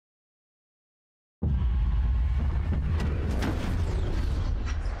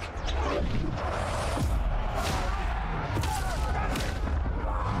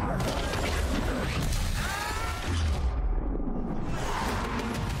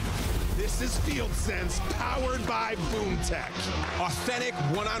This is Field Sense, powered by Boom Tech. Authentic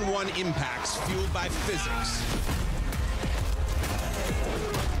one-on-one impacts fueled by physics.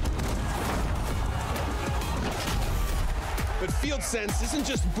 But Field Sense isn't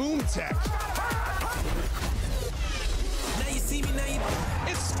just Boom Tech. Now you see me, now you...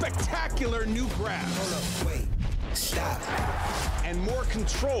 It's spectacular new grabs. Hold up, wait, stop. And more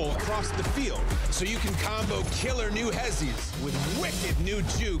control across the field, so you can combo killer new hezzies with wicked new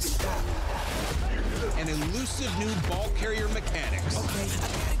juke And elusive new ball carrier mechanics. Okay,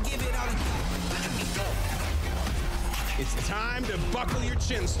 I gotta give it all. It's time to buckle your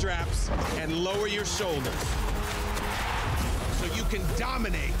chin straps and lower your shoulders, so you can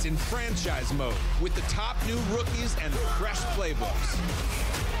dominate in franchise mode with the top new rookies and fresh playbooks.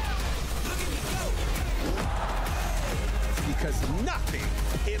 Because nothing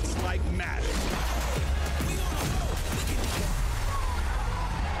hits like Madden.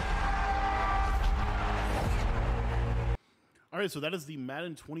 All right, so that is the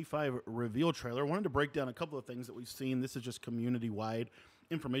Madden 25 reveal trailer. I wanted to break down a couple of things that we've seen. This is just community-wide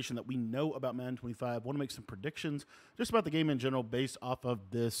information that we know about Madden 25. I want to make some predictions just about the game in general based off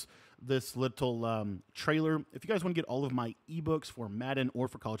of this little trailer. If you guys want to get all of my ebooks for Madden or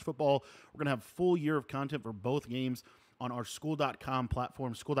for college football, we're going to have full year of content for both games on our school.com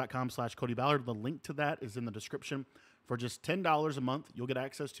platform, school.com/Cody Ballard. The link to that is in the description. For just $10 a month, you'll get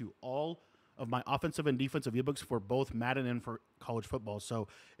access to all of my offensive and defensive ebooks for both Madden and for college football. So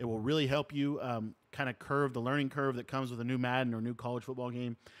it will really help you kind of curve the learning curve that comes with a new Madden or new college football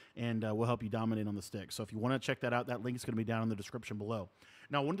game, and will help you dominate on the stick. So if you want to check that out, that link is going to be down in the description below.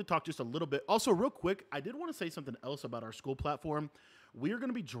 Now, I wanted to talk just a little bit. Also, real quick, I did want to say something else about our school platform. We are going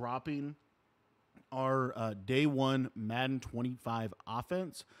to be dropping our day one Madden 25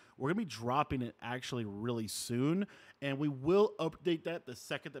 offense. We're going to be dropping it actually really soon, and we will update that the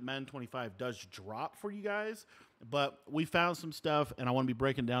second that Madden 25 does drop for you guys. But we found some stuff, and I want to be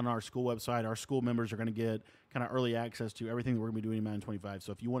breaking down our school website. Our school members are going to get kind of early access to everything that we're going to be doing in Madden 25.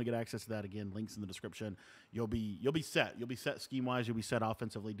 So if you want to get access to that, again, links in the description. You'll be set. You'll be set scheme-wise. You'll be set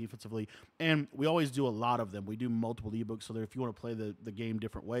offensively, defensively, and we always do a lot of them. We do multiple ebooks, so that if you want to play the game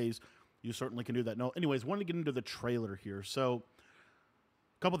different ways, you certainly can do that. No, anyways, wanted to get into the trailer here. So,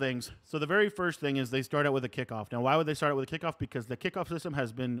 a couple things. So, the very first thing is they start out with a kickoff. Now, why would they start out with a kickoff? Because the kickoff system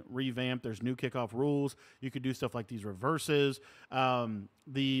has been revamped. There's new kickoff rules. You could do stuff like these reverses.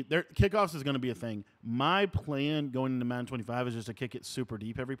 Their kickoffs is going to be a thing. My plan going into Madden 25 is just to kick it super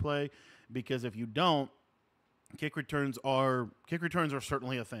deep every play, because if you don't, kick returns are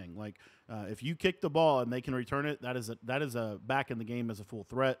certainly a thing. Like if you kick the ball and they can return it, that is a back in the game as a full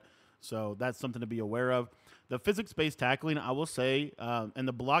threat. So that's something to be aware of. The physics-based tackling, I will say, and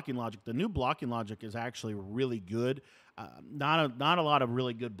the blocking logic. The new blocking logic is actually really good. Not a lot of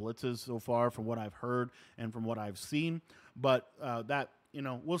really good blitzes so far from what I've heard and from what I've seen. But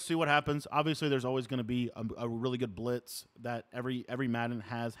we'll see what happens. Obviously, there's always going to be a really good blitz that every Madden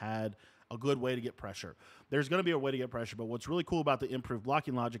has had a good way to get pressure. There's going to be a way to get pressure, but what's really cool about the improved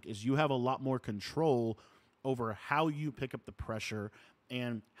blocking logic is you have a lot more control over how you pick up the pressure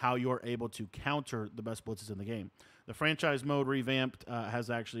and how you're able to counter the best blitzes in the game. The franchise mode revamped is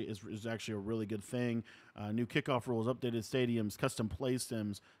actually a really good thing. New kickoff rules, updated stadiums, custom play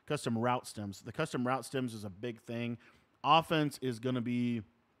stems, custom route stems. The custom route stems is a big thing. Offense is going to be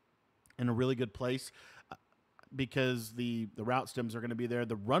in a really good place because the route stems are going to be there.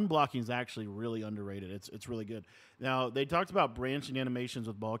 The run blocking is actually really underrated. It's really good. Now, they talked about branching animations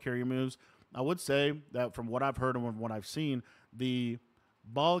with ball carrier moves. I would say that from what I've heard and what I've seen, the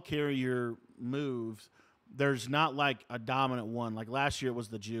ball carrier moves, there's not like a dominant one. Like last year it was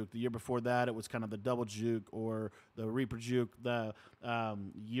the juke. The year before that it was kind of the double juke or the reaper juke. The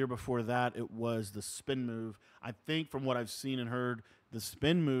year before that it was the spin move. I think from what I've seen and heard, the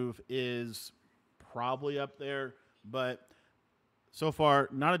spin move is probably up there, but so far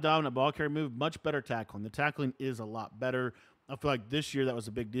not a dominant ball carrier move, much better tackling. The tackling is a lot better. I feel like this year that was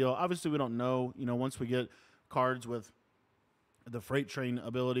a big deal. Obviously we don't know, once we get cards with the freight train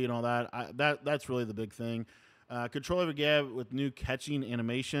ability and all that, that's really the big thing. Control every gap with new catching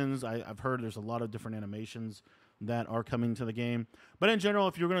animations. I've heard there's a lot of different animations that are coming to the game. But in general,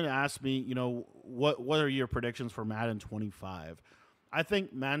 if you're going to ask me, what are your predictions for Madden 25? I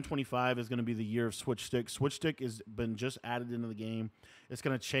think Madden 25 is going to be the year of switch stick. Switch stick has been just added into the game. It's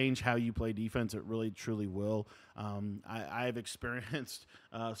going to change how you play defense. It really, truly will. I've experienced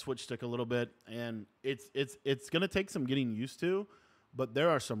switch stick a little bit, and it's going to take some getting used to, but there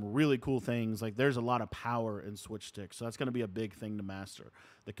are some really cool things. Like there's a lot of power in switch stick, so that's going to be a big thing to master.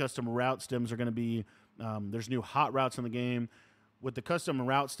 The custom route stems are going to be there's new hot routes in the game. with the custom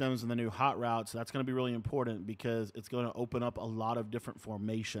route stems and the new hot routes, that's going to be really important because it's going to open up a lot of different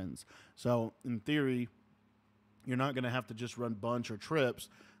formations. So in theory, you're not going to have to just run bunch or trips.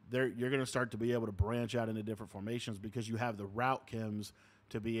 You're going to start to be able to branch out into different formations because you have the route chems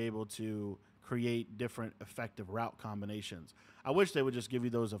to be able to create different effective route combinations. I wish they would just give you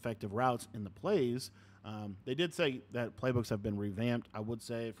those effective routes in the plays. They did say that playbooks have been revamped. I would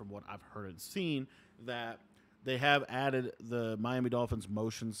say, from what I've heard and seen, that they have added the Miami Dolphins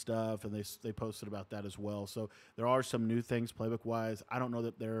motion stuff, and they posted about that as well. So there are some new things playbook-wise. I don't know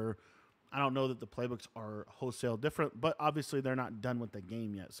that the playbooks are wholesale different, but obviously they're not done with the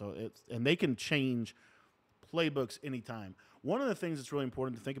game yet. So and they can change playbooks anytime. One of the things that's really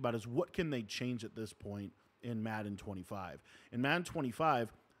important to think about is what can they change at this point in Madden 25. In Madden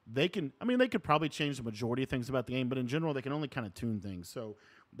 25, they could probably change the majority of things about the game, but in general, they can only kind of tune things. So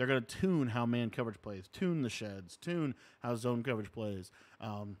they're going to tune how man coverage plays, tune the sheds, tune how zone coverage plays.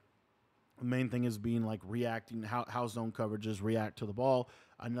 The main thing is being like reacting, how zone coverages react to the ball.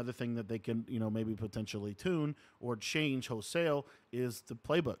 Another thing that they can, maybe potentially tune or change wholesale is the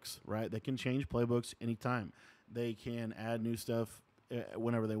playbooks, right? They can change playbooks anytime. They can add new stuff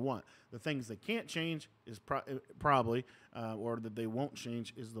whenever they want. The things they can't change is probably, or that they won't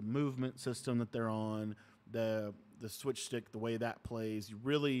change, is the movement system that they're on, the switch stick, the way that plays. You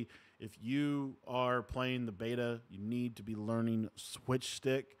really, if you are playing the beta, you need to be learning switch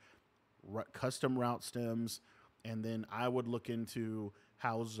stick, custom route stems, and then I would look into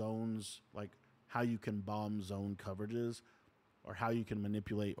how zones, like how you can bomb zone coverages or how you can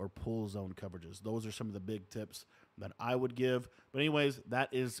manipulate or pull zone coverages. Those are some of the big tips that I would give. But anyways, that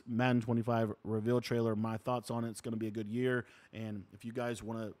is Madden 25 reveal trailer. My thoughts on it. It's going to be a good year. And if you guys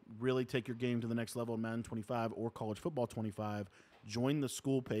want to really take your game to the next level in Madden 25 or College Football 25, join the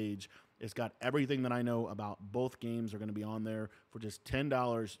school page. It's got everything that I know about both games are going to be on there. For just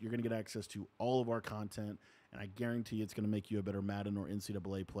 $10, you're going to get access to all of our content, and I guarantee it's going to make you a better Madden or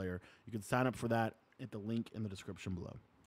NCAA player. You can sign up for that at the link in the description below.